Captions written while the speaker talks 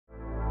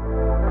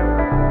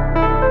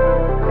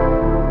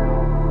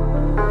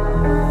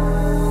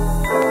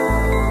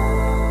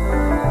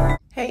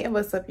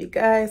What's up, you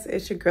guys?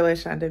 It's your girl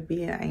Shonda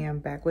B, and I am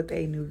back with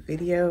a new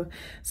video.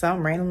 So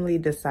I'm randomly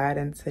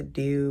deciding to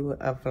do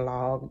a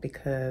vlog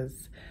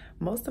because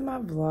most of my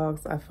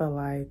vlogs, I feel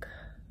like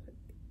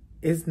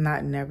it's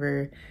not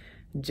never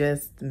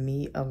just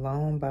me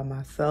alone by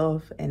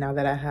myself. And now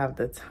that I have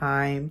the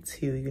time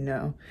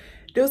to,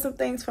 do some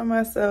things for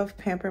myself,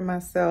 pamper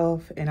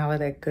myself and all of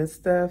that good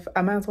stuff,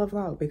 I might as well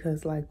vlog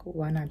because, like,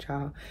 why not,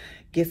 y'all?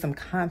 Get some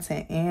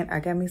content. And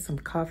I got me some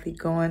coffee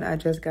going. I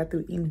just got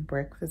through eating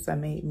breakfast. I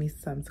made me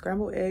some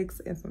scrambled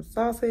eggs and some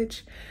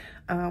sausage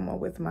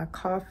with my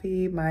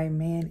coffee. My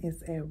man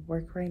is at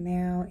work right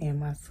now and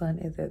my son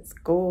is at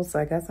school, so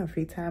I got some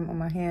free time on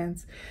my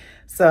hands.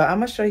 So I'm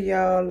gonna show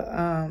y'all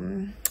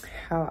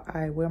how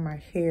I wear my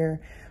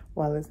hair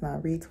while it's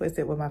not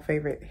retwisted, with my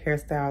favorite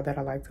hairstyle that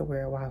I like to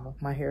wear while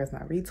my hair is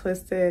not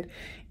retwisted.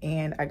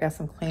 And I got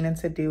some cleaning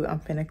to do.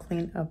 I'm finna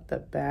clean up the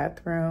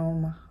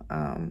bathroom,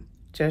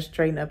 just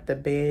straighten up the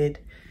bed.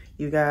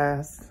 You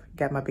guys,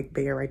 got my big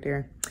bed right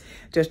there.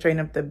 Just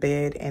straighten up the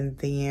bed, and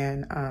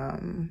then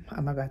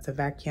I'm about to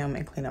vacuum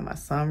and clean up my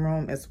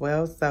sunroom as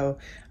well. So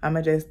I'm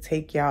gonna just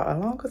take y'all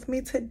along with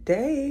me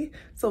today.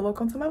 So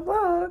welcome to my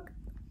vlog.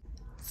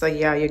 So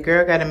yeah, your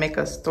girl got to make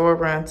a store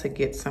run to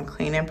get some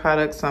cleaning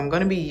products. So I'm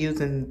going to be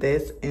using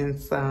this and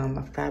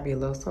some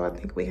Fabuloso I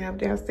think we have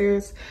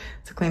downstairs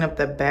to clean up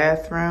the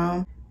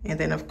bathroom. And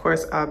then of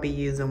course I'll be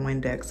using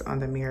Windex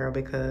on the mirror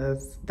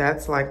because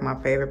that's like my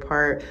favorite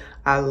part.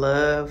 I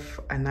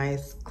love a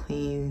nice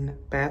clean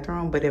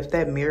bathroom, but if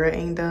that mirror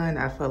ain't done,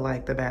 I feel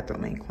like the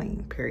bathroom ain't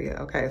clean, period.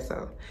 Okay,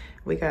 so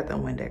we got the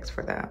Windex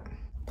for that.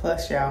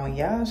 Plus y'all, when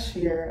y'all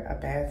share a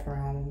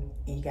bathroom,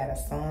 you got a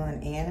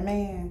son and a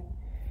man,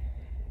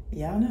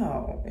 y'all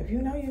know, if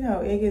you know, you know,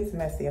 it gets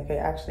messy. Okay,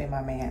 actually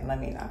my man, let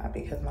me not,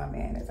 because my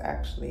man is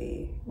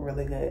actually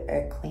really good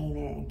at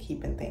cleaning and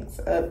keeping things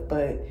up.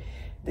 But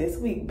this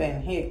week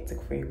been hectic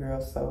for you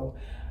girls, so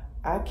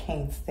I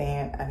can't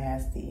stand a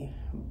nasty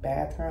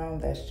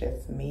bathroom. That's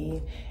just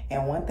me.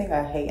 And one thing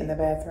I hate in the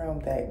bathroom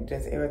that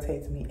just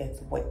irritates me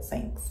is wet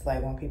sinks.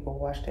 Like when people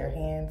wash their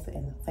hands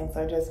and the sinks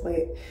are just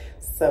wet.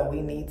 So we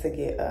need to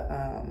get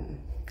a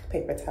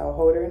paper towel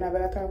holder in our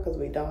bathroom because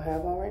we don't have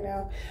one right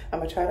now. I'm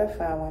gonna try to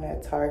find one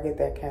at Target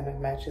that kind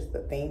of matches the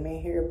theme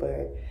in here.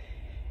 But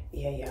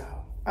yeah,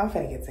 y'all, I'm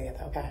finna get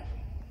together, okay?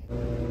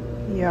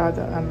 Y'all,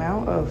 the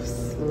amount of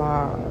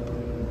slob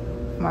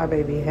my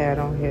baby had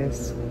on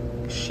his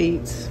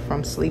sheets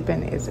from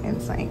sleeping is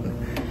insane.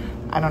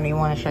 I don't even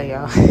want to show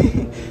y'all.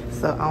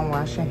 So I'm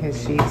washing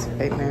his sheets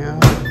right now.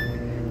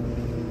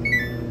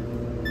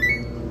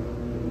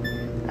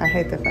 I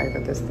hate the fact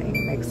that this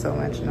thing makes so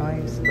much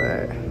noise,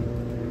 but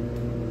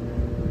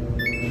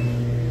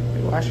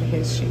we're washing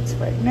his sheets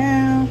right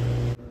now.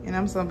 And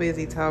I'm so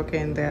busy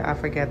talking that I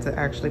forgot to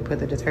actually put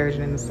the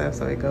detergent and stuff,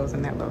 so it goes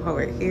in that little hole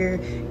right here.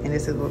 And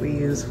this is what we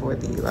use for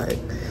the like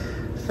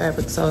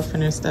fabric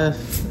softener stuff.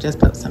 Just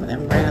put some of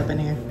them right up in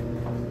here.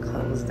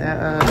 Close that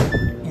up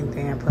and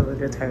then put the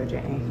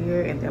detergent in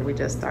here, and then we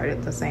just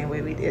started the same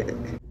way we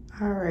did.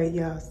 All right,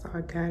 y'all, so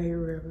I got it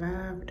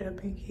revived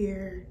up in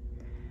here.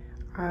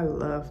 I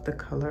love the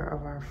color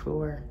of our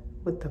floor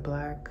with the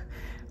black.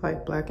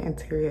 Like black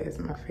interior is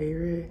my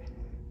favorite.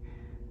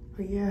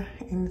 But yeah,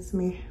 and it's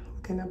me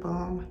looking a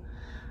bomb,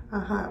 a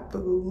hot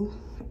boo,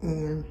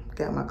 and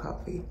got my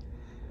coffee.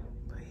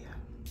 But yeah.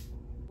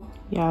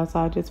 Y'all,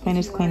 so I just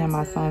finished cleaning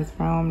my son's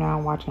room. Now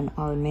I'm watching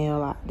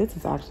Arnell. This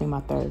is actually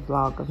my third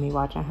vlog of me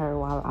watching her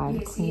while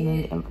I'm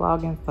cleaning and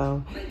vlogging.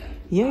 So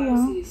yeah,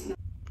 y'all.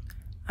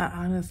 I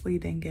honestly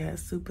didn't get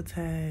super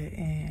tired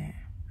and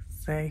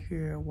sat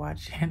here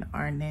watching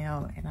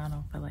Arnell, and I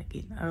don't feel like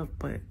getting up,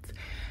 but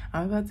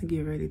I'm about to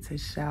get ready to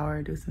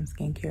shower, do some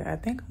skincare. I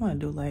think I'm gonna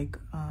do like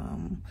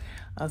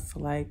a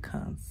slight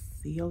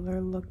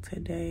concealer look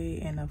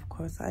today, and of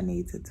course I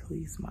need to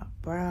tweeze my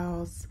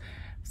brows.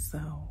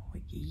 So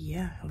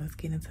yeah, let's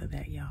get into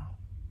that, y'all.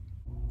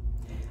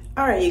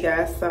 All right, you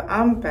guys, so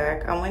I'm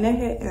back. I went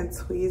ahead and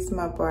tweezed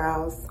my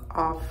brows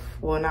off,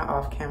 well, not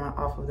off camera,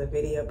 off of the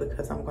video,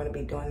 because I'm going to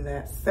be doing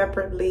that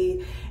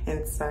separately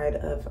inside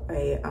of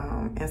a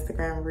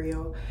Instagram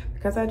reel,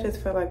 because I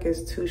just feel like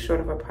it's too short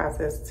of a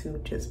process to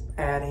just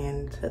add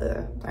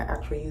into an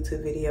actual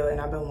YouTube video,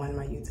 and I've been wanting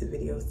my YouTube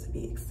videos to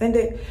be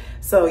extended.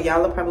 So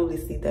y'all will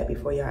probably see that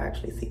before y'all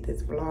actually see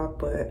this vlog.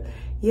 But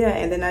yeah,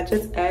 and then I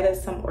just added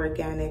some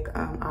organic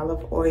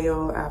olive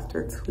oil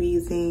after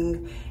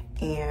tweezing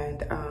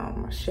and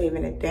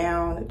shaving it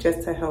down,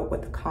 just to help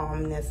with the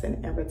calmness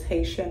and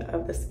irritation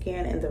of the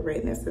skin and the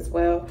redness as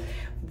well.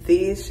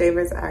 These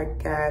shavers I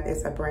got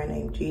is a brand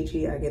name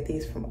Gigi. I get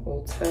these from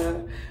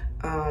Ulta.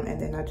 And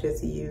then I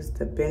just used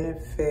the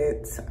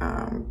Benefit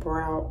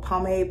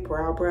pomade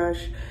brow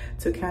brush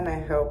to kind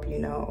of help,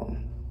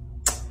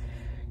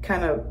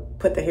 kind of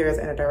put the hairs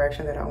in a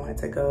direction that I want it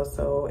to go,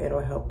 so it'll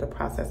help the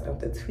process of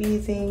the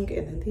tweezing.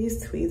 And then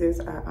these tweezers,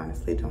 I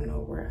honestly don't know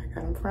where I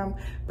got them from,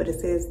 but it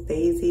says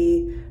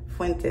Daisy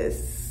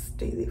Fuentes.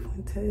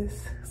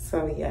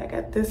 So yeah, I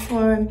got this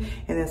one.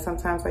 And then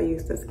sometimes I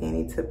use the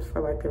skinny tips for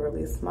like the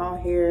really small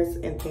hairs,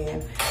 and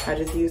then I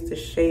just use the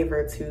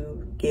shaver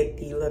to get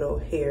the little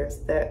hairs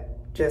that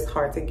just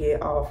hard to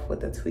get off with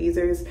the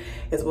tweezers,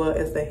 as well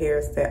as the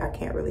hairs that I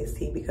can't really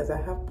see because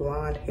I have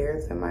blonde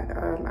hairs in my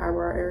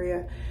eyebrow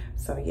area.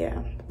 So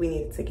yeah, we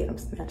need to get them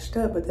snatched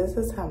up. But this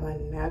is how my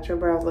natural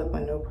brows look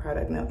with no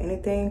product, no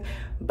anything.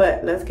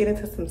 But let's get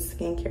into some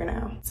skincare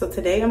now. So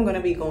today I'm going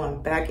to be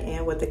going back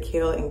in with the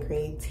Kale and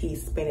Green Tea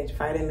Spinach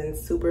Vitamin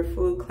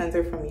Superfood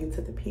Cleanser from You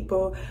to the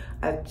People.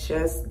 I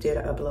just did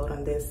an upload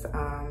on this.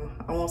 I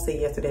won't say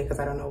yesterday because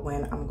I don't know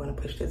when I'm going to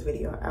push this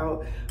video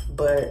out.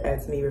 But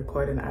as me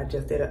recording, I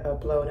just did an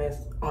upload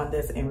on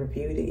this and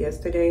reviewed it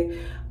yesterday,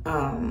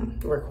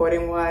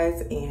 recording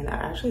wise, and I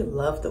actually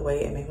love the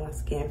way it made my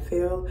skin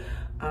feel.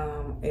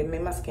 It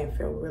made my skin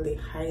feel really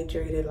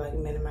hydrated, like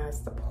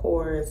minimized the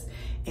pores,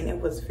 and it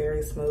was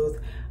very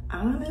smooth.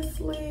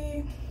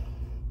 Honestly,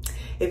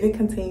 if it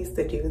continues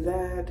to do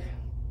that,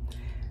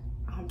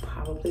 I'm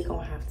probably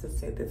gonna have to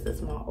say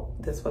this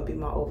would be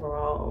my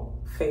overall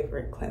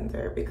favorite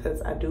cleanser,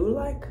 because I do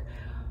like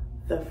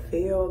the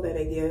feel that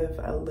it gives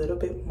a little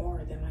bit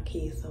more than my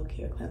Keys So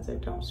Care cleanser.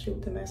 Don't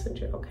shoot the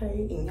messenger,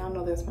 okay? And y'all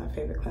know that's my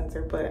favorite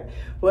cleanser, but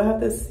we'll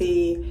have to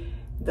see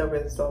the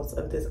results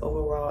of this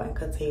overall and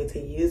continue to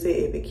use it.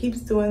 If it keeps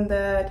doing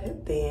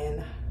that,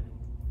 then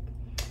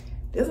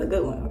this is a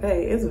good one,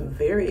 okay? It's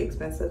very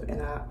expensive,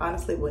 and I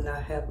honestly would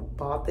not have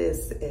bought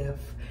this if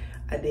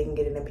I didn't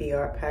get it in a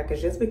PR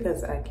package, just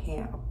because I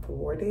can't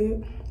afford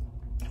it.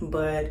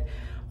 But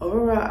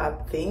overall,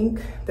 I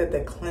think that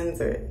the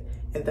cleanser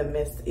and the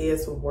mist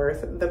is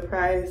worth the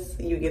price.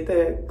 You get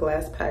the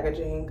glass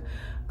packaging,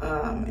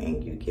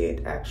 and you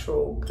get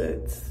actual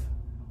goods,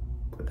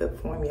 good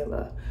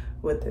formula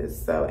with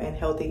this, so, and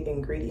healthy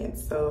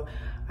ingredients. So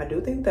I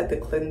do think that the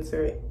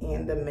cleanser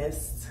and the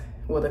mist,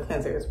 well, the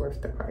cleanser is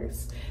worth the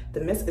price.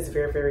 The mist is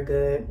very, very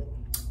good,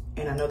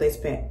 and I know they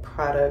spent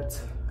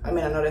I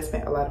know they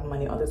spent a lot of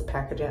money on this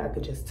packaging. I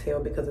could just tell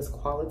because it's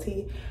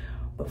quality.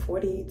 But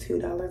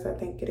 $42, I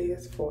think it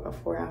is, for a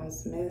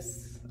 4-ounce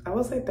mist. I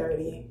would say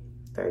 30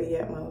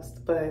 at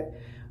most, but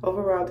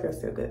overall they're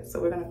still good.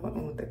 So we're gonna go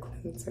in with the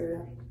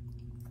cleanser,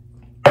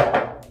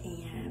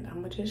 and I'm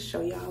gonna just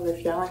show y'all.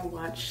 If y'all ain't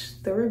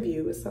watched the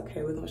review, it's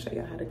okay. We're gonna show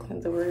y'all how the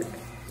cleanser works.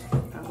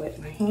 I wet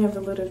my hands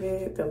a little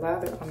bit. The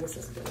lather on this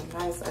is really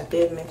nice. I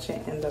did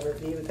mention in the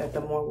review that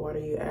the more water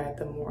you add,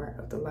 the more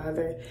of the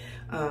lather,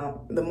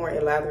 the more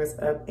it lathers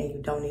up, and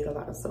you don't need a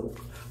lot of soap,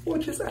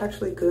 which is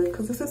actually good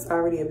because this is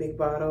already a big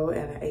bottle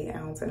and an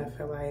 8-ounce, and I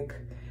feel like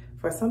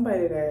for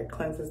somebody that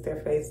cleanses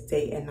their face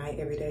day and night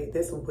every day,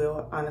 this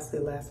will honestly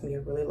last me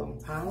a really long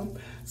time.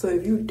 So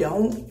if you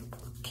don't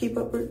keep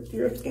up with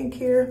your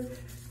skincare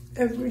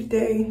every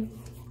day,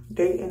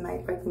 day and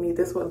night like me,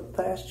 this will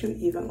last you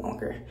even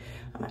longer.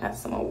 I'm gonna add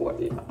some more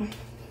water, y'all.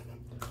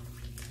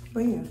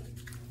 But yeah,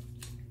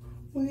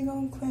 we're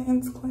gonna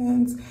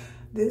cleanse.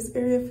 This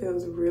area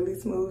feels really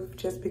smooth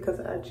just because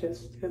I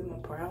just did my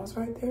brows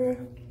right there.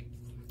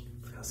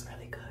 Feels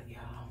really good,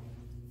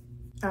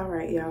 y'all. All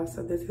right, y'all,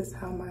 so this is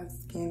how my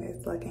skin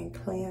is looking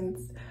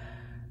cleansed.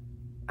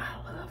 I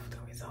love the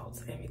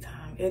results every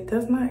time. It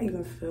does not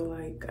even feel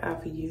like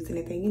I've used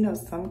anything. You know,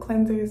 some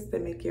cleansers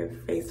that make your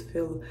face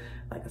feel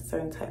like a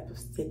certain type of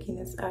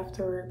stickiness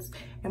afterwards.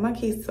 And my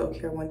Keys So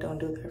Care one don't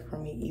do that for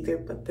me either,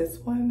 but this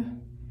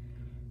one,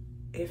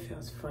 it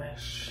feels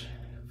fresh,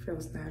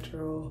 feels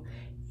natural,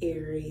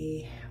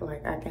 airy.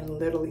 Like I can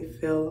literally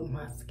feel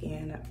my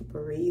skin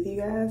breathe,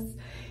 you guys.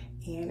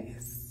 And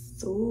it's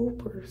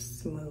super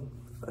smooth,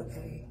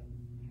 okay?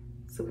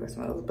 Super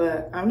smooth.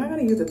 But I'm not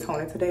gonna use a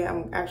toner today.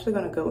 I'm actually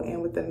gonna go in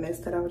with the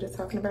mist that I was just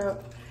talking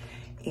about,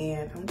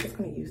 and I'm just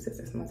gonna use this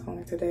as my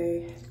toner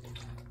today.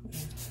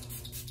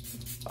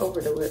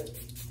 Overdo it.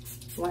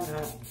 Why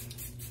not?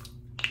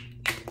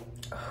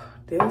 Oh,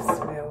 this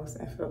smells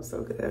and feels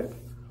so good.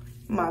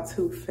 My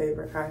 2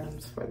 favorite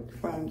items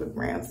from the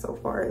brand so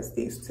far is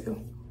these 2.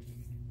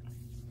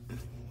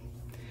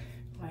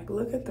 Like,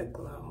 look at the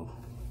glow.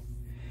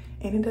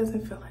 And it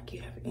doesn't feel like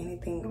you have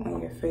anything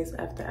on your face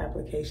after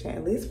application.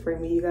 At least for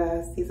me, you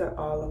guys, these are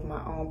all of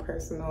my own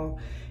personal,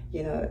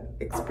 you know,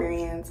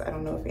 experience. I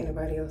don't know if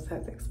anybody else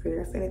has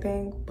experienced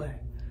anything, but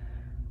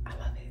I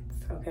love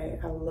it, okay?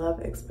 I love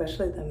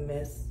especially the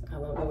mist. I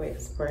love the way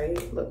it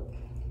sprays. Look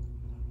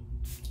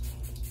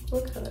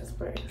how that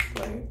sprays,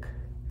 like,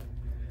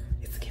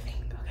 it's giving,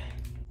 okay?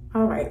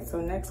 All right, so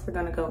next we're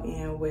gonna go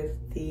in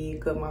with the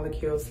Good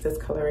Molecules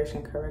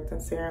Discoloration Correcting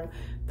Serum.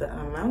 The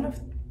amount of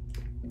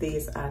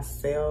these I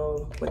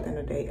sell within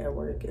a day at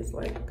work is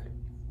like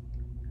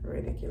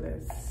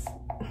ridiculous.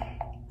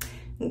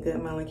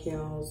 Good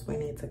Molecules, we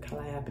need to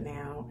collab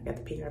now. I got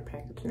the PR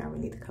package, now we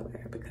need to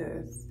collab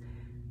because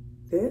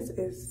this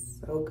is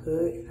so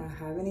good, and I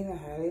haven't even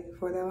had it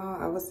for that long.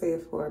 I would say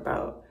for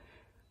about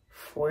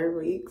 4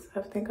 weeks,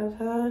 I think I've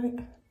had it.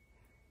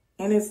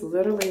 And it's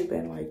literally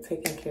been like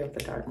taking care of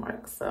the dark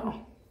marks.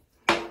 So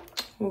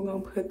we're gonna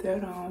put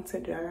that on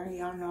today.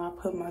 Y'all know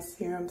I put my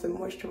serums and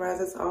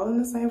moisturizers all in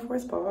the same 4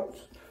 spots.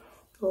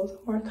 Those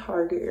are my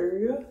target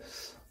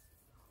areas.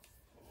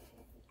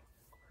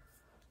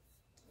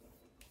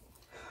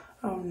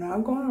 I'm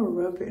not gonna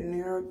rub it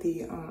near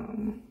the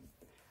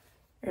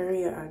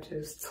area I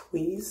just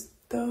tweezed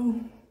though,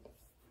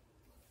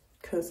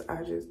 because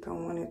I just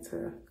don't want it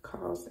to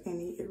cause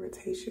any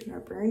irritation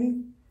or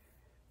burning.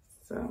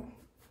 So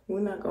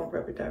we're not gonna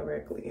rub it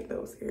directly in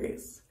those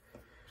areas.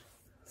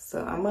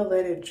 So I'm gonna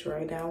let it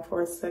dry down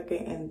for a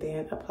second and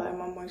then apply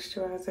my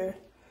moisturizer.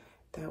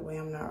 That way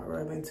I'm not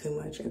rubbing too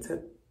much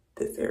into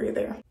this area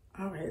there.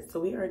 All right, so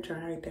we are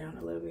drying down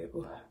a little bit.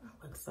 Ooh,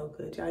 I look so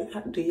good.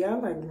 Do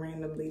y'all like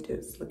randomly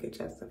just look at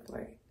yourself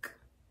like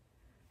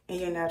in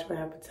your natural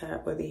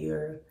habitat, whether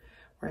you're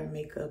wearing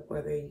makeup,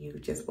 whether you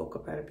just woke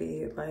up out of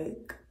bed,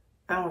 like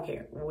I don't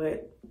care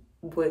what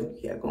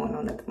you got going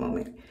on at the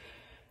moment.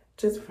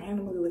 Just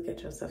randomly look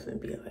at yourself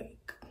and be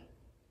like,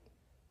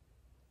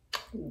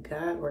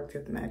 God worked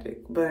his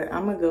magic. But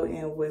I'm gonna go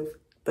in with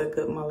the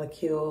Good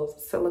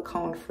Molecules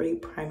silicone-free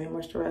priming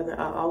moisturizer.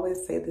 I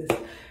always say this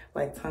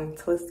like tongue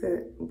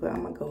twisted, but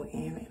I'm gonna go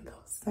in those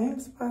same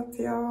spots,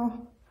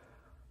 y'all,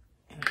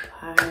 and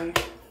apply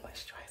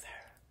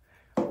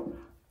moisturizer.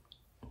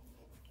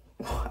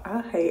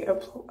 I hate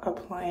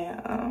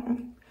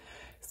applying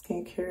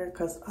skincare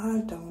because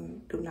I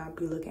do not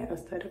be looking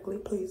aesthetically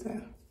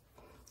pleasing.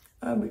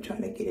 I'll be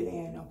trying to get it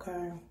in,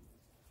 okay?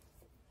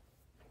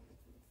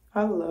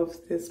 I love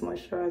this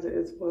moisturizer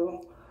as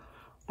well.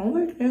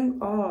 Only thing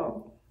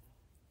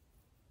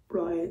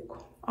like,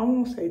 I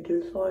won't say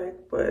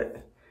dislike,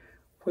 but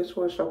which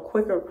was a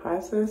quicker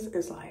process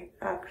is like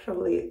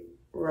actually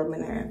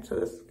rubbing it into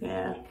the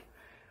skin. It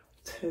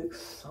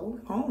takes so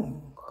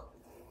long.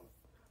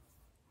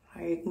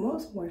 Like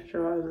most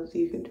moisturizers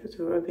you can just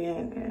rub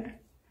in and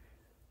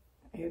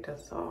it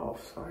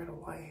dissolves right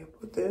away.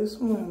 But this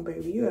one,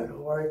 baby, you gotta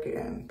work it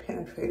and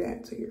penetrate it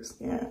into your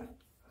skin.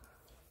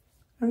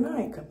 And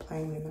I ain't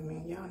complaining. I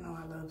mean, y'all know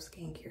I love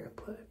skincare,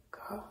 but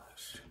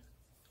gosh,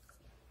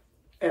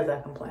 as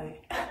I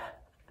complain.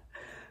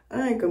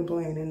 I ain't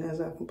complaining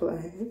as I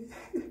complain.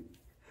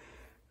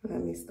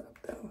 Let me stop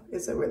though.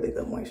 It's a really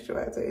good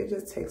moisturizer. It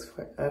just takes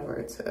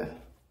forever to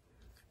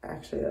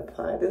actually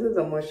apply. This is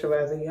a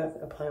moisturizer you have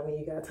to apply when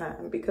you got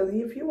time, because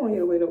if you on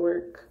your way to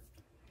work,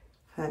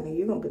 honey,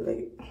 you're gonna be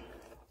late.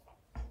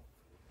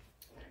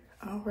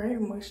 All right,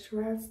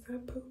 moisturize the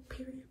poop,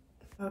 period.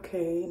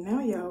 Okay,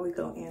 now y'all, we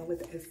go in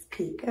with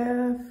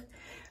SPF.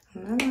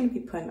 I'm not gonna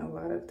be putting a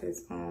lot of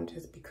this on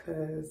just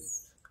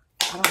because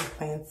I don't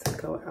plan to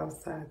go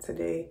outside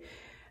today,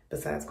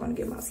 besides going to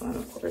get my sun,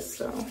 of course.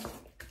 So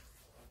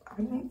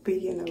I won't be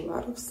getting a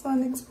lot of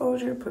sun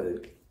exposure,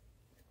 but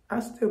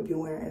I'll still be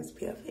wearing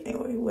SPF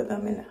anyway, whether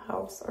I'm in the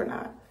house or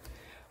not.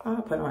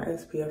 I'll put on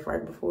SPF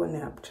right before a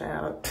nap,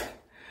 child.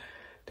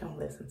 Don't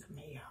listen to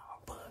me,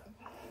 y'all, but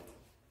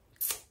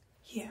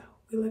yeah,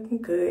 we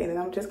looking good. And then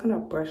I'm just gonna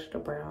brush the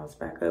brows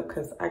back up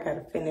because I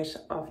gotta finish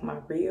off my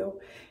reel.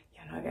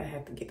 You know, I gotta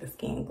have to get the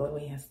skin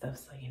glowy and stuff,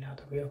 so you know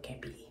the reel can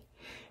be.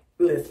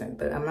 Listen,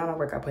 the amount of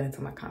work I put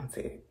into my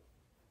content,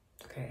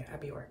 okay, I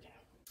be working.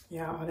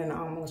 Y'all, I didn't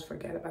almost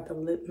forget about the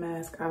lip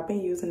mask. I've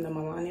been using the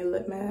Milani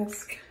lip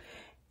mask,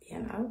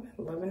 and I've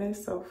been loving it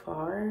so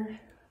far.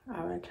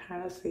 I've been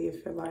trying to see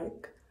if it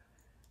like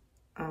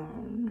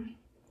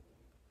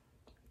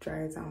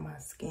dries out my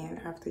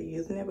skin after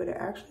using it, but it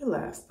actually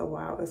lasts a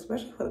while,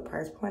 especially for the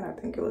price point. I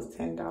think it was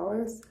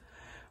 $10.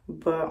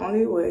 But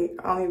only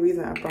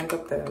reason I brought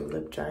up the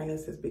lip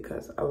dryness is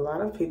because a lot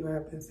of people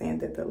have been saying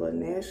that the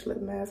Laneige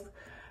lip mask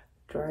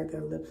dried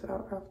their lips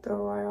out after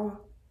a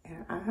while.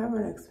 And I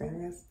haven't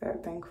experienced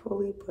that,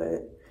 thankfully,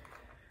 but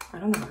I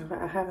don't know,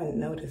 I haven't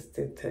noticed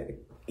it to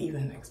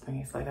even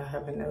experience. Like, I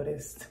haven't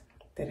noticed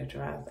that it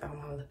dries out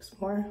my lips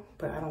more,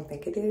 but I don't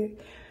think it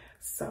did.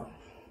 So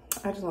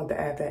I just want to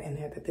add that in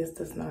there, that this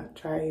does not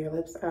dry your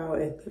lips out.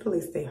 It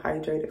literally stay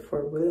hydrated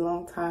for a really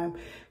long time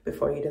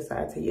before you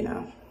decide to, you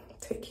know,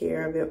 take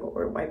care of it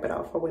or wipe it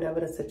off or whatever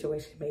the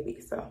situation may be.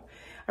 So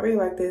I really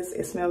like this.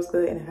 It smells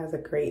good and it has a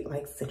great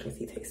like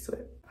citrusy taste to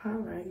it. All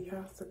right,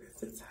 y'all, so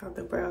this is how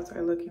the brows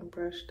are looking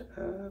brushed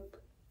up.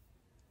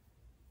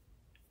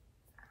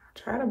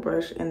 Try to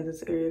brush in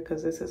this area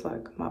because this is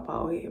like my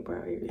bald head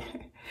brow area.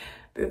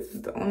 This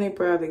is the only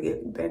brow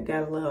that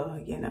got a little,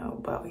 you know,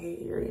 bald head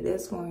area.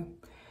 This one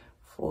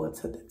full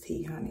to the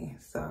T, honey.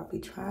 So I'll be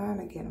trying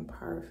to get them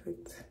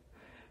perfect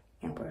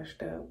and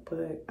brushed up,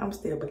 but I'm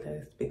still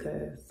blessed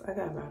because I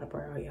got a lot of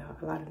brow, y'all,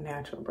 a lot of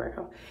natural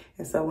brow.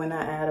 And so when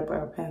I add a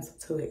brow pencil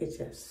to it, it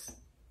just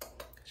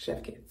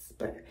chef kiss.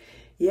 But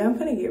yeah, I'm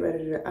gonna get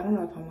ready to, I don't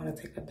know if I want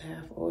to take a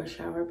bath or a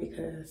shower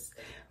because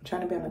I'm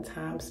trying to be on a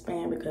time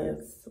span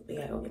because we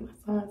gotta go get my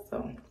son.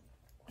 So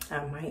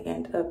I might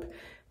end up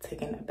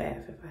taking a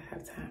bath if I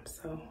have time.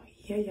 So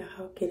yeah,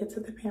 y'all, get it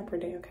to the pamper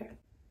day, okay?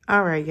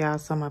 All right, y'all,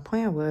 so my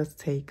plan was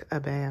take a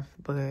bath,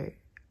 but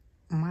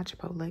my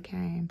Chipotle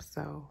came,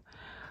 so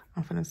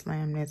I'm finna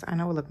slam this. I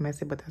know it look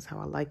messy, but that's how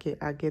I like it.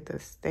 I get the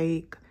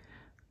steak,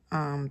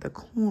 the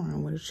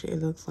corn, which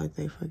it looks like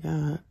they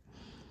forgot.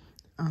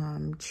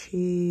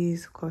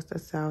 Cheese, of course, the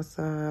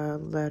salsa,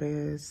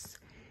 lettuce,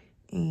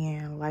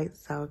 and light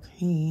sour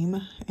cream,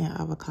 and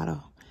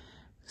avocado.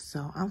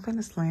 So I'm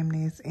finna slam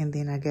this, and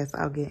then I guess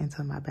I'll get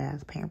into my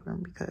bath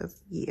pampering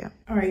because, yeah.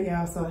 All right,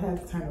 y'all, so I had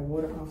to turn the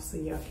water off so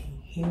y'all can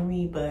hear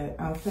me, but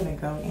I'm finna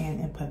go in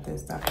and put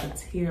this Dr.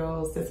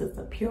 Teal's. This is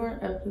the Pure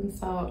Epsom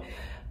Salt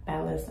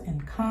Ballast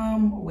and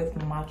Calm with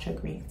matcha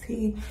green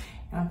tea.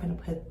 And I'm gonna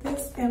put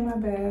this in my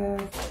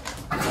bath.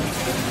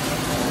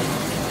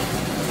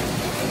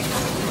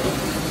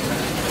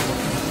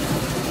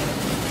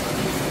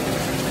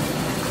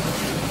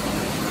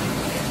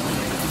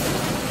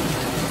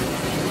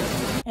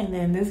 And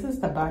then this is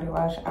the body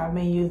wash I've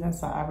been using.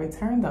 So I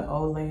returned the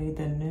Olay,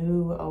 the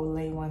new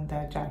Olay one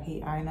that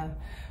Jackie Aina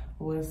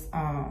was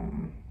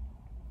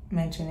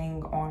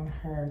mentioning on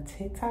her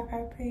TikTok,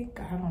 I think.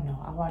 I don't know.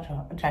 I watch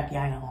Jackie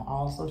Aina on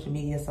all social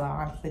media, so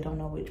I honestly don't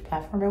know which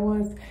platform it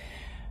was.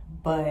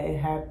 But it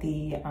had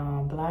the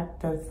black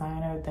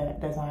designer that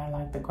designed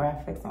like the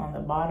graphics on the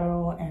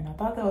bottle, and I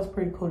thought that was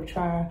pretty cool to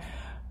try.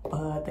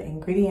 But the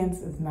ingredients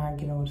is not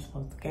giving what it's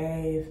supposed to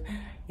give.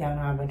 Y'all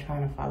know I've been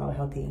trying to follow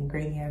healthy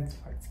ingredients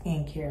for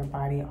skincare,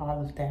 body,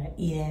 all of that,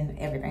 eating,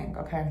 everything,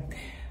 okay?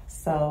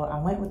 So I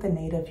went with the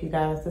native, you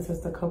guys. This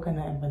is the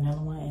coconut and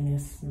vanilla one, and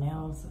it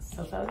smells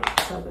so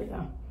good,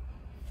 y'all.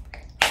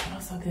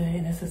 Smells so good,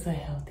 and this is a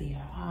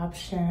healthier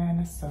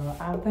option. So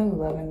I've been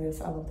loving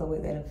this. I love the way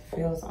that it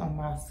feels on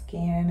my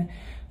skin.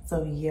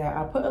 So yeah,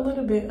 I put a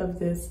little bit of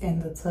this in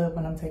the tub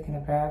when I'm taking a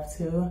bath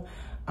too,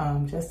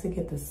 just to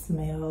get the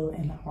smell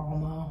and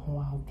aroma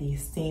while the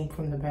steam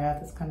from the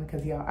bath is coming,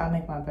 because y'all, I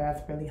make my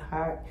bath really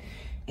hot,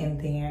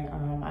 and then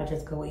I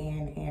just go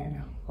in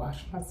and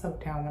wash myself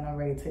down when I'm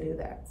ready to do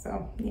that.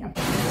 So yeah.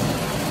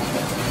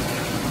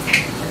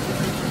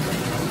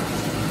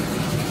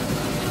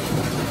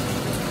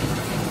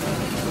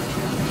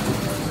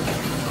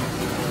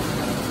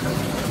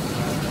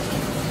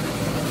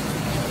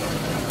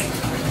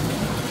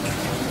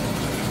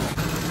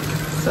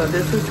 So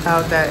this is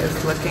how that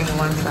is looking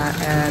once I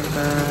add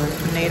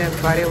the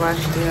native body wash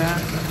here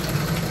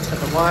to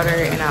the water.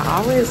 And I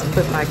always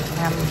put my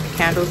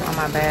candles on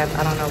my bath.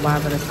 I don't know why,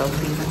 but it's so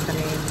pleasing to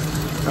me.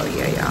 So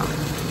yeah, y'all.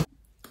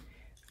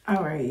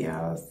 All right,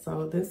 y'all.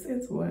 So this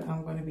is what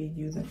I'm going to be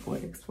using for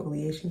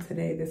exfoliation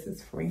today. This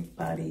is Frank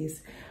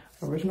Body's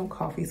original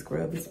coffee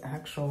scrub. It's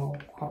actual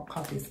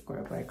coffee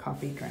scrub, like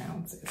coffee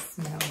grounds. It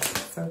smells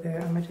so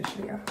good. I'm going to just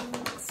show y'all how it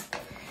looks.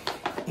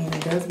 And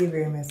it does get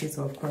very messy,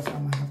 so of course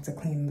I'm gonna have to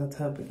clean the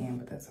tub again,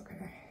 but that's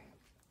okay.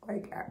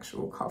 Like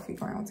actual coffee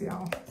grounds,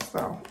 y'all.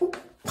 So,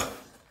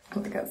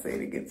 like I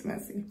said, it gets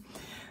messy.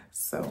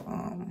 So,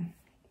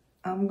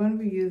 I'm gonna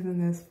be using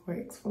this for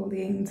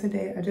exfoliating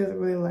today. I just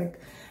really like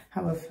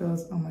how it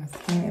feels on my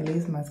skin. It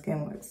leaves my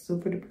skin like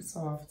super duper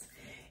soft.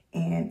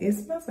 And it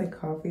smells like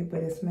coffee,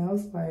 but it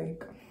smells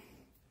like,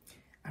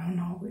 I don't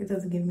know, it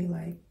doesn't give me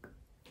like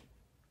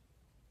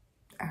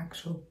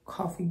actual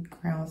coffee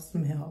ground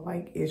smell.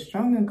 Like, it's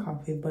strong in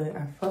coffee, but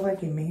I feel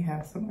like it may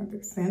have some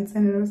other scents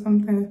in it or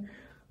something,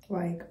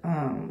 like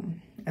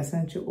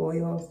essential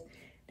oils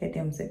that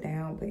dims it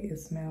down, but it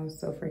smells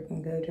so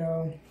freaking good,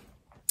 y'all.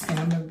 And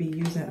I'm gonna be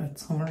using a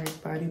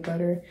turmeric body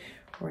butter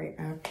right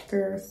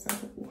after. So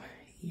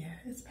yeah,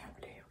 it's pamper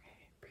day,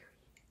 okay, period.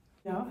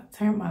 Y'all, I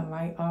turned my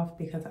light off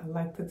because I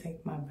like to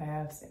take my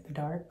baths in the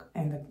dark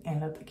and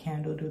let the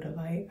candle do the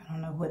light. I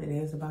don't know what it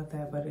is about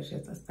that, but it's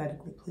just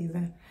aesthetically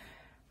pleasing.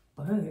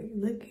 But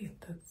look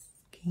at the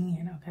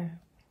skin, okay?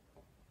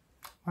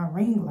 My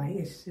ring light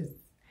is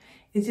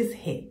it just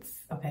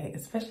hits, okay?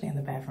 Especially in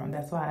the bathroom.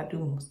 That's why I do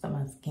most of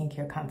my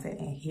skincare content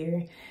in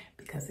here,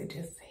 because it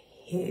just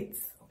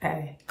hits,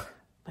 okay?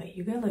 But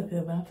you gotta look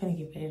good, but I'm finna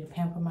get ready to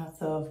pamper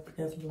myself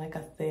because, like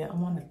I said,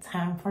 I'm on a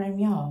time frame,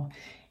 y'all,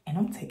 and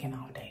I'm taking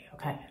all day,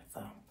 okay?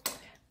 So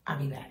I'll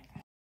be back.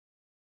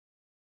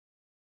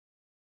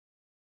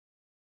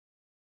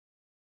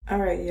 All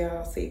right,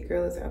 y'all, see,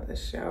 girl is out the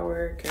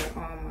shower. Got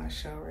on my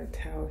shower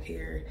towel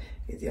here,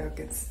 as y'all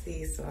can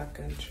see, so I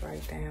can dry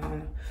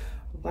down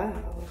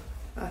while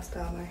I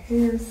style my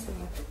hair. So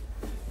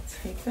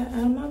take that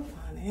out of my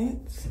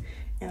bonnet,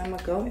 and I'm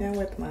gonna go in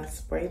with my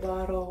spray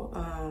bottle.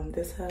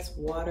 This has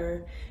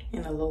water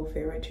and aloe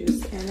vera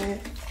juice in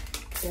it.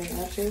 Then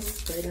I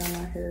just spray down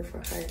my hair for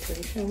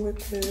hydration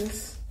with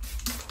this.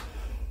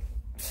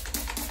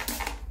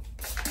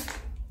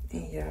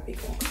 And yeah, I be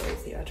going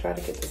crazy. I try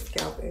to get the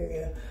scalp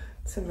area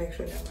to make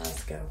sure that my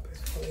scalp is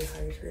fully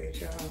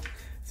hydrated, y'all,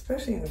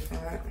 especially in the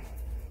front.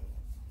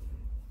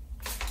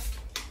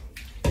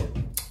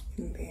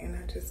 And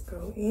then I just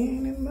go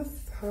in and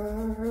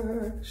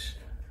massage.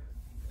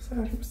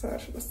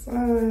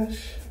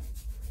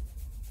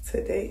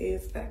 Today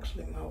is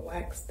actually my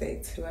wax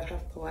day too. I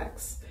have to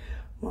wax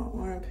my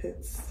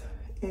armpits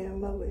and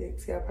my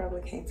legs. Y'all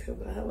probably can't tell,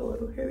 but I have a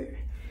little hair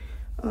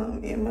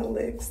in my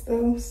legs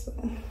though, so.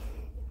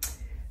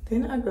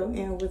 Then I go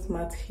in with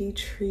my tea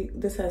tree.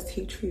 This has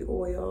tea tree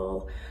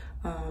oil,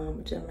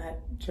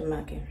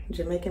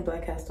 Jamaican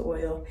black castor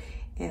oil,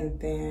 and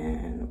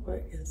then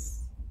what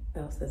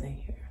else is in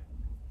here?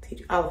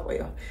 Olive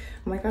oil.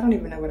 I'm like, I don't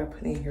even know what I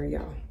put in here,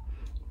 y'all.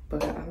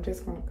 But I'm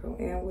just gonna go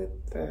in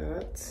with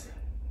that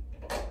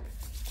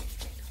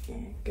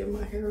and give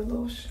my hair a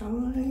little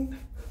shine.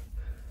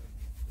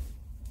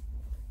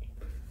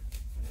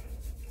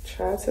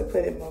 Try to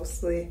put it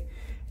mostly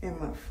in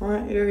my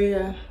front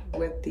area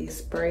with the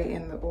spray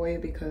and the oil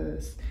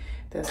because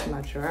that's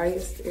my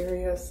driest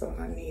area, so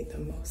I need the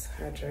most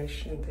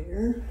hydration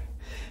there.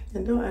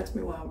 And don't ask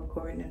me why I'm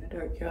recording in the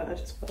dark, y'all. I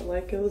just felt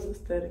like it was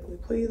aesthetically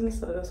pleasing,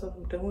 so that's what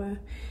I'm doing.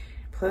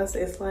 Plus,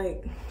 it's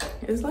like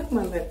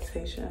my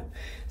meditation,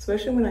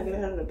 especially when I get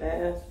out of the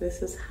bath.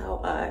 This is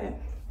how I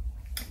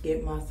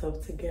get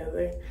myself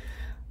together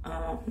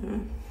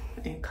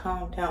and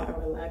calm down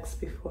and relax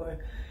before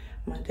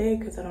my day,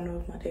 because I don't know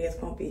if my day is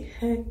gonna be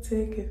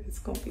hectic, if it's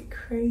gonna be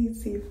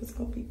crazy, if it's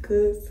gonna be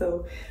good.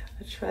 So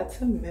I try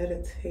to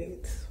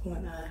meditate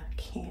when I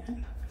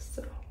can.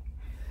 So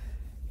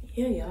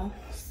yeah, y'all.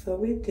 So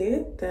we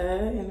did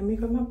that, and let me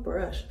grab my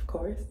brush, of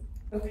course.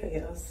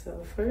 Okay, y'all.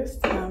 So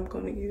first, I'm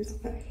gonna use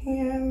my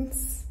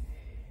hands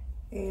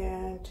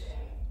and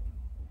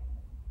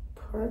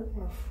part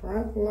my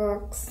front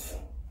locks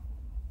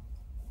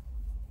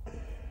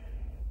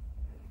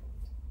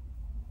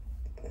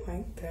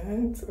like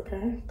that,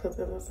 okay? Because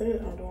as I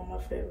said, I'm doing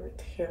my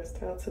favorite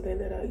hairstyle today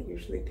that I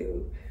usually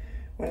do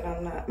when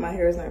my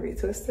hair is not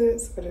retwisted.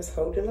 So I just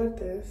hold it like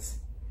this,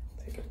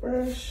 take a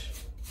brush,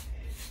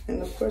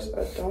 and of course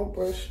I don't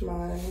brush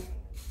my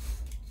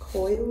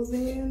coils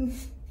in.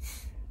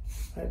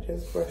 I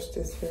just brush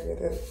this hair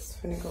that's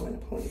gonna go in a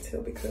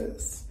ponytail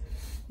because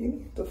you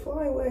need the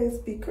flyaways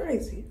be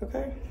crazy,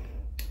 okay?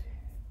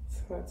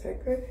 So I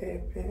take a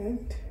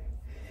headband.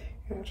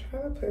 And I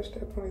try to push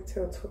that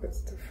ponytail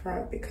towards the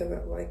front because I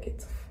like it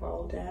to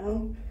fall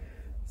down.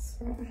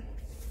 So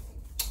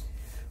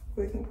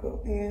we can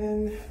go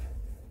in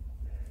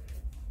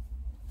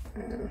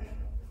and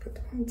put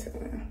the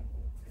ponytail in.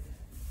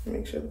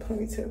 Make sure the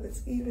ponytail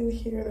is even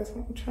here. That's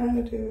what I'm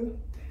trying to do.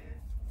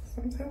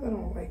 Sometimes I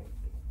don't like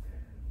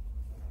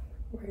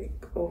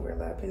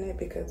overlapping it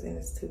because then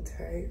it's too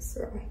tight.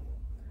 So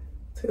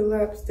 2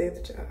 laps did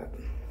the job.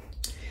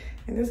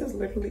 And this is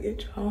literally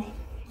it, y'all.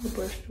 I'll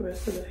brush the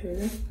rest of the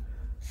hair.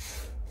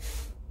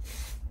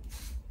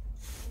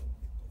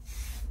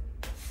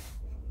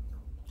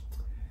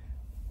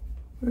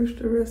 Brush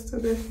the rest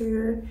of the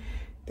hair.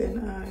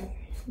 Then I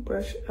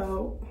brush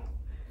out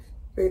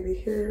baby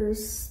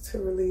hairs to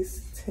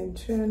release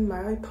tension.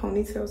 My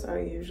ponytails are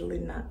usually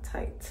not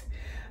tight.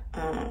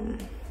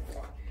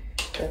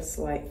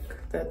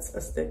 That's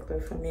a stickler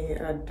for me.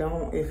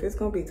 If it's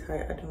gonna be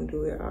tight, I don't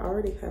do it. I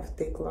already have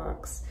thick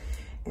locks.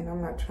 And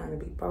I'm not trying to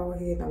be bald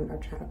head. I'm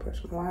not trying to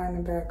push my line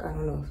in the back. I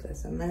don't know if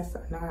that's a mess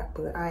or not,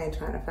 but I ain't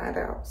trying to find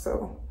out.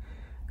 So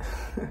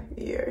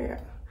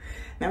yeah.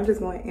 Now I'm just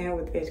going in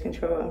with edge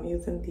control. I'm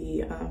using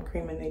the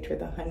Cream of Nature,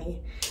 the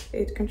honey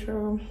edge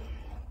control,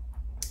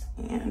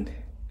 and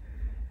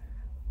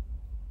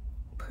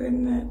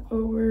putting that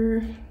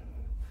over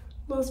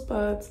little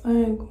spots. I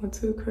ain't going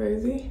too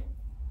crazy.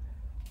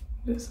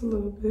 Just a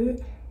little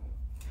bit.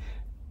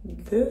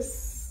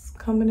 This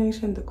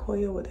combination, the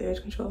coil with the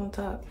edge control on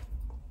top,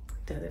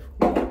 does it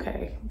for me,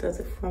 okay? Does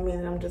it for me,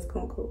 and I'm just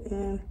gonna go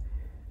in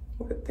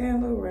with a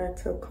thin little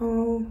ragtail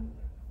comb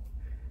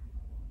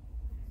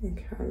and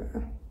kind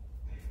of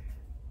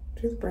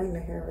just bring the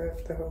hair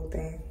up, the whole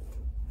thing.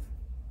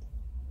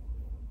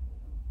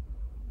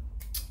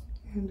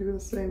 And do the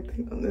same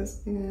thing on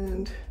this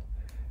end.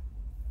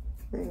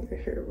 Bring the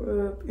hair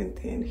up, and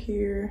then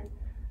here,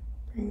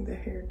 bring the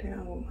hair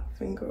down with my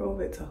finger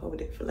over it to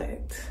hold it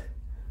flat.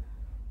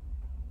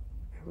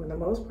 For the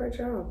most part,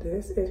 y'all,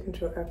 this edge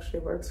control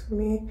actually works for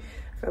me.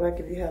 I feel like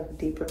if you have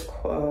deeper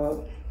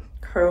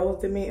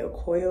curls than me or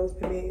coils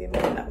than me, it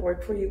might not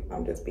work for you.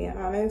 I'm just being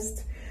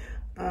honest.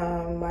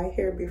 My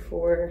hair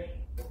before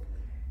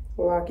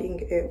locking,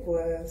 it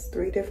was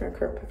 3 different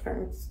curl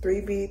patterns: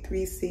 3B,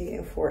 3C,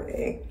 and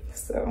 4A.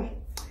 So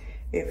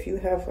if you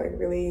have like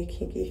really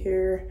kinky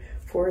hair,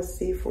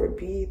 4C,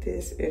 4B,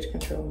 this edge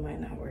control might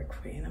not work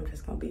for you. And I'm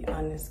just gonna be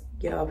honest,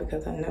 y'all,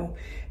 because I know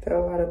that a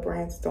lot of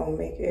brands don't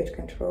make edge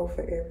control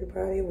for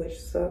everybody, which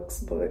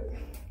sucks, but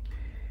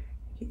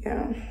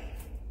yeah.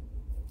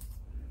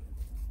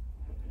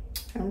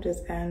 I'm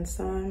just adding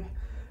some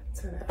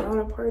to the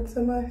outer parts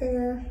of my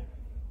hair.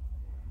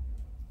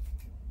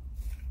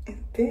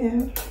 And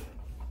then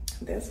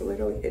that's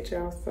literally it,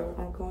 y'all. So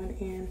I'm going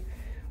in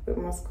with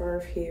my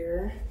scarf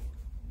here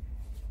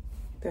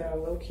that I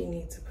low-key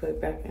need to put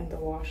back in the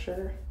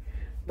washer,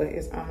 but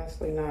it's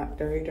honestly not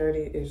dirty.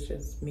 It's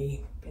just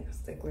me being a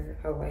stickler.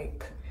 I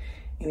like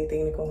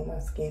anything to go on my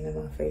skin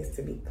and my face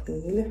to be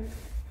clean.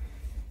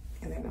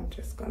 And then I'm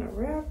just gonna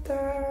wrap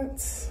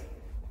that.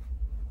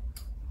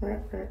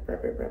 Wrap it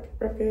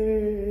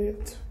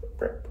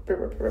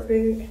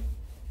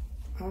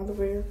all the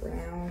way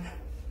around.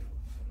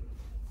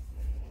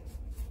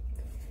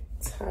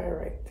 Tie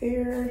right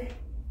there.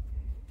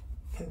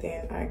 And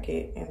then I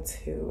get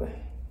into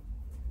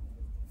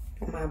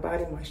my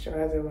body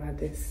moisturizer while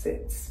this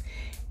sits.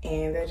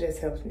 And that just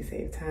helps me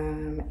save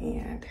time.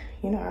 And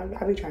you know,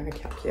 I be trying to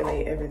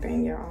calculate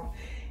everything, y'all.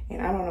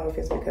 And I don't know if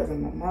it's because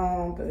I'm a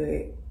mom, but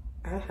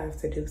I have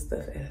to do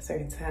stuff at a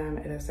certain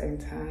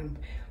time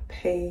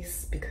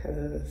pace,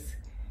 because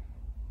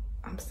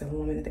I'm still a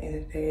woman at the end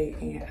of the day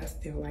and I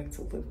still like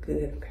to look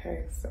good,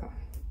 okay? So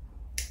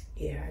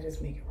yeah, I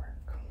just make it work.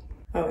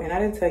 Oh, and I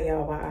didn't tell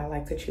y'all why I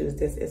like to choose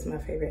this. It's my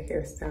favorite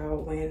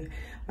hairstyle when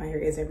my hair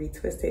isn't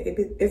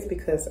retwisted. It's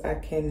because I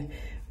can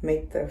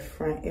make the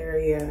front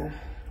area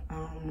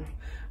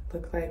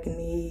look like it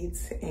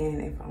needs,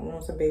 and if I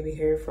want some baby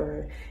hair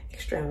for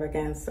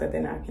extravaganza,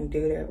 then I can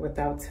do that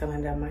without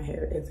telling them my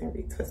hair isn't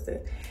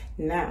retwisted.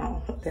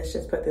 Now, let's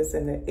just put this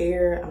in the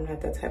air. I'm not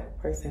the type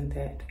of person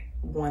that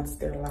wants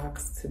their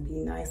locks to be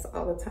nice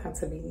all the time,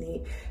 to be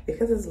neat,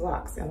 because it's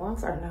locks, and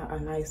locks are not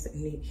a nice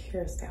and neat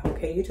hairstyle,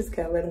 okay? You just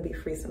gotta let them be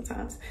free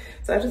sometimes.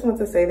 So I just want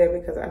to say that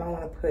because I don't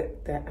want to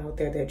put that out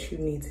there that you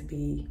need to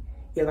be,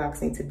 your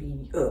locks need to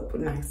be up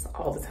nice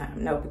all the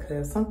time. No,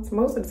 because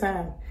most of the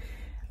time,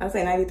 I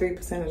say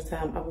 93% of the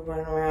time, I'll be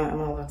running around and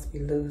my locks be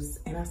loose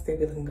and I still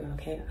be looking good,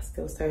 okay? I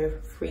still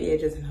serve free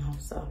edges and all,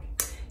 so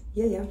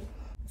yeah.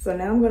 So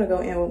now I'm gonna go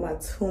in with my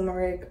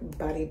turmeric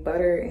body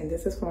butter, and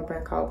this is from a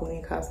brand called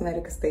Boonie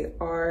Cosmetics. They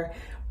are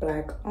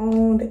Black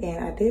owned,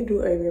 and I did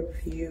do a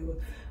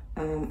review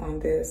on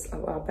this a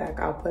while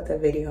back. I'll put the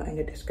video in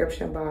the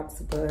description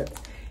box, but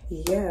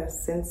yeah,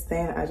 since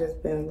then I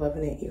just been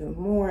loving it even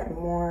more and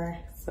more.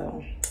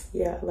 So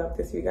yeah, I love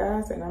this, you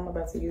guys, and I'm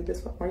about to use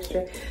this for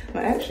moisture. I'm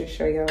gonna actually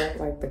show y'all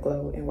like the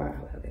glow and why I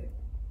love it.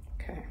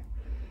 Okay,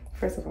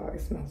 first of all, it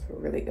smells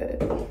really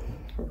good.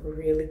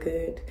 Really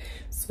good.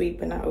 Sweet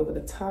but not over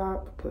the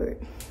top, but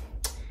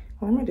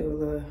I'm gonna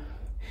do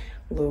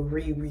a little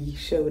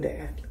show the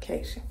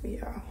application for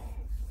y'all.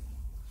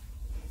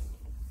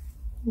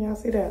 Y'all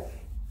see that?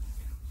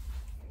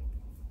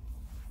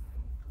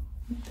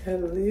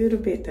 That little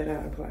bit that I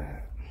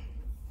applied.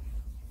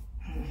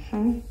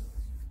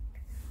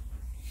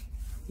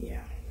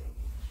 Yeah.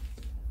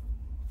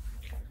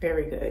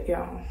 Very good,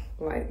 y'all.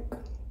 Like,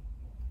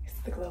 it's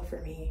the glow for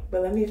me.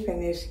 But let me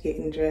finish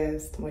getting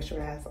dressed,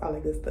 moisturized, all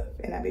that good stuff,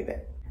 and I'll be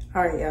back.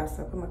 All right, y'all,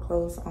 so I put my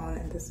clothes on,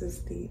 and this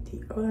is the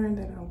deodorant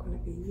that I'm gonna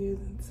be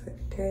using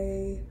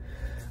today.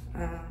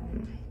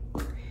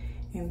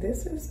 And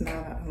this is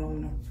not an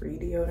aluminum-free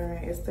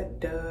deodorant. It's the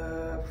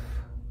Dove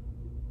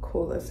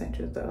Cool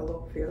Essentials, the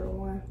aloe vera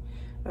one,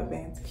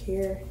 Advanced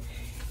Care.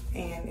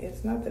 And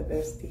it's not the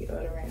best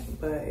deodorant,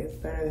 but it's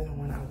better than the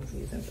one I was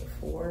using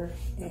before.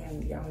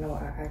 And y'all know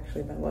I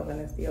actually been loving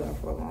this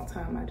deodorant for a long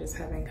time. I just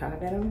haven't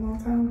gotten it in a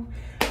long time.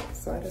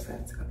 So I just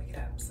had to go pick it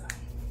up. So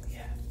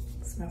yeah,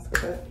 it smells so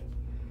good.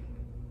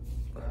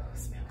 Oh, it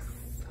smells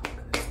so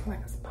good. It's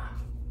like a spa.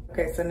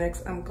 Okay, so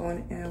next I'm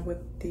going in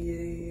with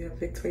the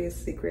Victoria's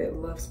Secret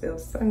Love Spell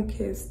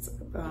Sun-Kissed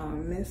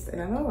Mist.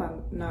 And I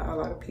know not a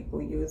lot of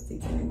people use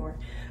these anymore,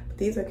 but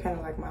these are kind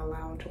of like my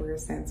loungewear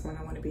scents when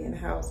I want to be in the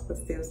house but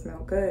still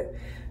smell good.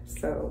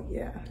 So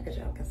yeah, as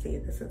y'all can see,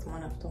 this is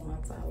one of the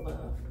ones I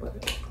love.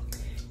 But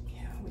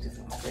yeah, we just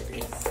want to put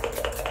this.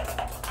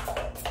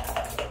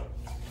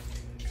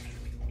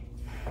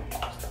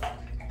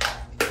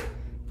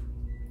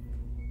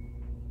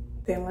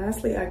 Then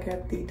lastly, I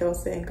got the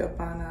Dolce &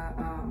 Gabbana,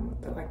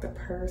 the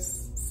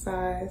purse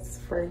size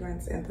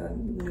fragrance in the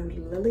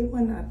new Lily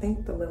one. I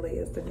think the Lily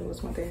is the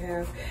newest one they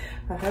have.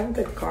 I have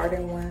the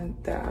garden one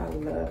that I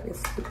love.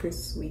 It's super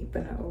sweet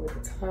but not over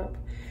the top.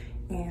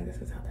 And this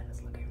is how that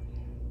is looking.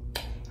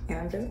 And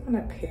I'm just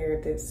gonna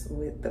pair this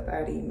with the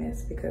body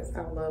mist because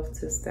I love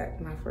to stack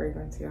my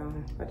fragrance, y'all.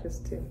 I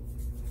just do.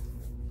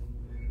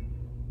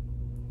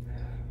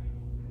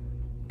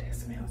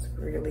 This smells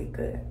really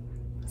good.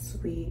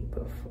 Sweet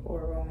but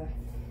floral,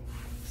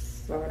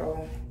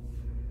 subtle.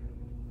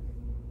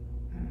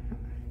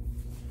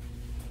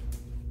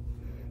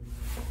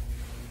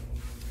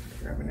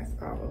 Rubbing this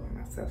all over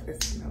myself.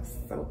 It smells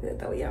so good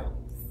though, y'all.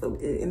 So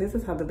good. And this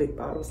is how the big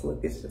bottles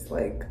look. It's just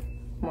like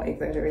more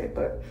exaggerated,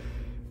 but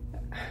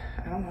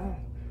I don't know.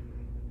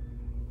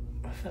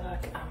 I feel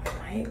like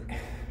I ain't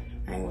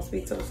gonna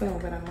speak so soon,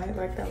 but I might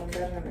like that one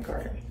better than the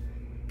garden.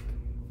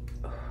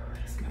 Oh,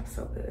 it smells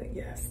so good.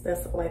 Yes,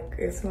 that's like,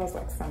 it smells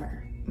like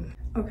summer.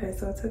 Okay,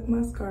 so I took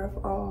my scarf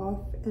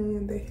off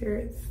and the hair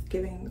is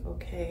giving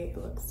okay.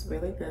 It looks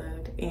really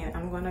good. And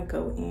I'm gonna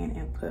go in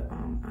and put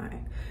on my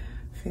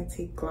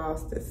Fenty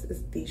gloss. This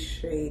is the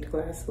shade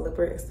Glass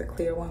Slipper. It's the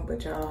clear one,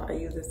 but y'all, I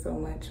use it so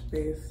much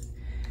with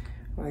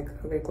like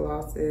other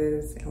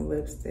glosses and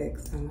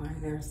lipsticks and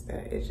liners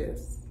that it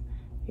just,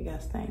 you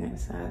got stain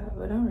inside,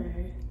 but all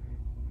right.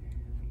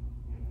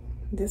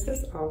 This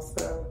is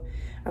also,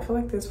 I feel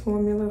like this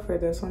formula for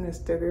this one is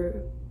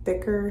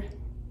thicker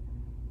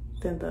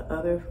than the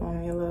other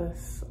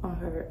formulas on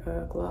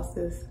her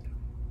glosses,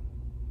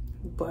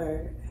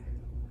 but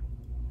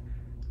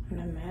I'm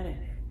not mad at it.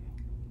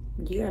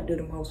 You gotta do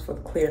the most for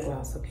the clear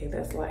gloss, okay?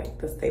 That's like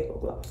the staple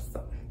gloss.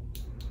 So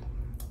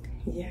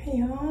yeah,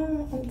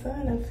 y'all, I'm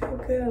done. I feel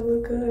good, I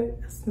look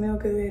good, I smell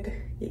good.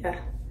 Yeah.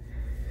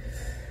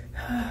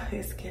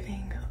 It's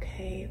getting,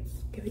 okay, it's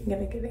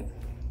getting.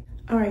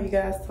 All right, you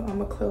guys, so I'm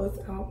gonna close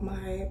out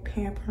my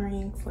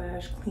pampering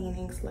slash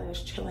cleaning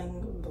slash chilling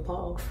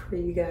vlog for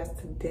you guys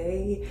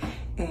today.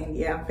 And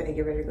yeah, I'm finna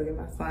get ready to go get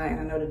my son.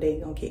 I know the day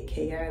gonna get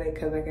chaotic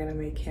because I gotta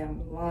make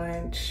him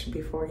lunch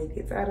before he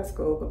gets out of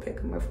school, go pick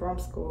him up from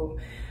school,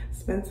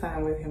 spend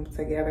time with him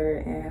together.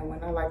 And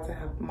when I like to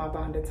have my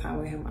bonded time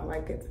with him, I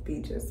like it to be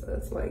just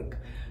us, like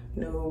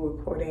no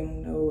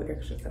recording, no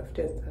extra stuff,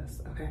 just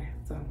us. Okay,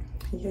 so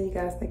yeah, you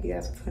guys, thank you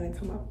guys for tuning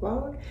into my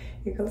vlog.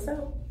 Here goes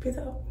out. Peace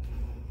out.